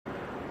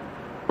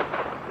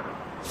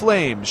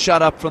Flames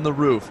shot up from the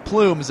roof.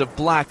 Plumes of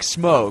black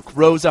smoke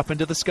rose up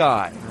into the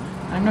sky.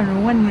 I don't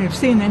know when we've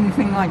seen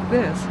anything like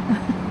this.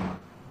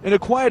 In a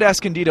quiet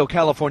Escondido,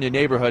 California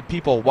neighborhood,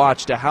 people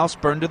watched a house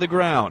burn to the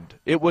ground.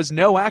 It was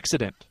no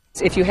accident.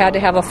 If you had to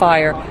have a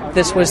fire,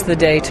 this was the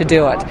day to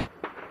do it.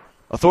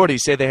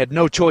 Authorities say they had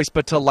no choice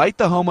but to light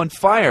the home on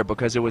fire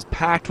because it was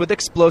packed with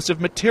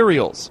explosive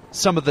materials,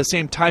 some of the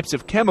same types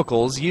of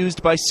chemicals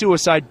used by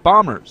suicide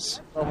bombers.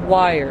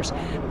 Wires,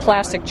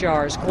 plastic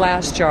jars,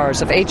 glass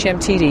jars of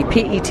HMTD,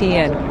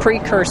 PETN,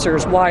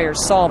 precursors,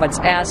 wires, solvents,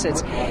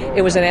 acids.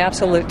 It was an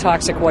absolute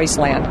toxic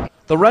wasteland.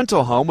 The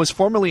rental home was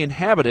formerly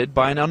inhabited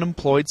by an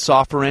unemployed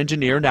software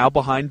engineer now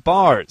behind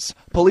bars.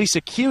 Police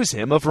accuse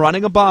him of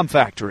running a bomb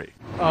factory.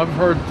 I've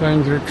heard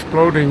things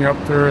exploding up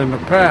there in the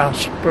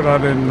past, but I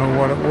didn't know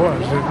what it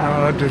was.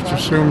 I just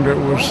assumed it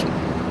was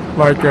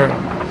like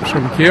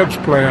some kids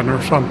playing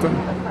or something.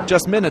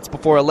 Just minutes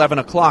before 11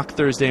 o'clock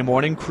Thursday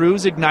morning,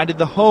 crews ignited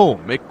the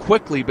home. It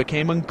quickly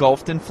became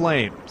engulfed in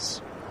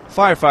flames.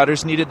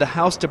 Firefighters needed the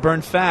house to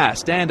burn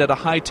fast and at a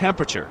high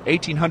temperature,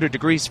 1,800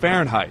 degrees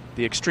Fahrenheit.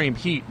 The extreme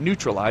heat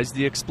neutralized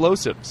the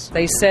explosives.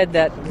 They said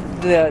that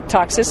the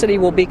toxicity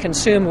will be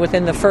consumed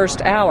within the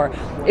first hour.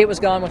 It was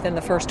gone within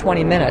the first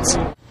 20 minutes.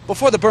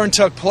 Before the burn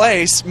took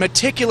place,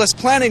 meticulous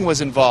planning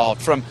was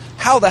involved, from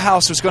how the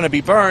house was going to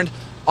be burned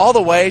all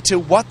the way to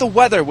what the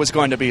weather was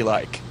going to be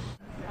like.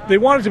 They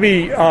want it to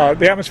be,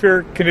 the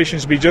atmospheric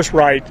conditions to be just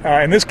right.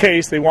 In this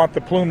case, they want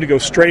the plume to go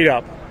straight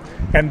up,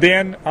 and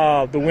then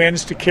the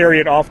winds to carry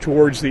it off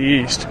towards the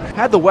east.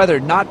 Had the weather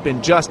not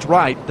been just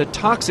right, the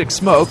toxic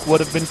smoke would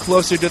have been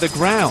closer to the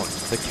ground.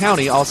 The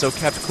county also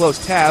kept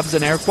close tabs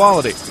on air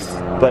quality.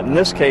 But in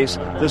this case,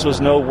 this was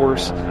no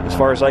worse, as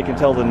far as I can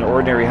tell, than an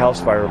ordinary house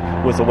fire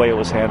with the way it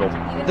was handled.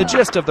 The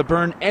gist of the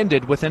burn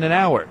ended within an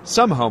hour.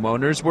 Some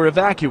homeowners were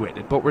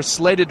evacuated, but were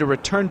slated to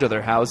return to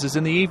their houses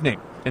in the evening.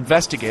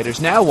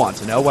 Investigators now want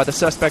to know why the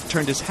suspect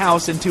turned his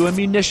house into a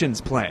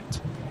munitions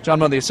plant. John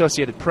Mone, The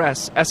Associated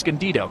Press,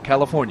 Escondido,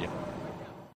 California.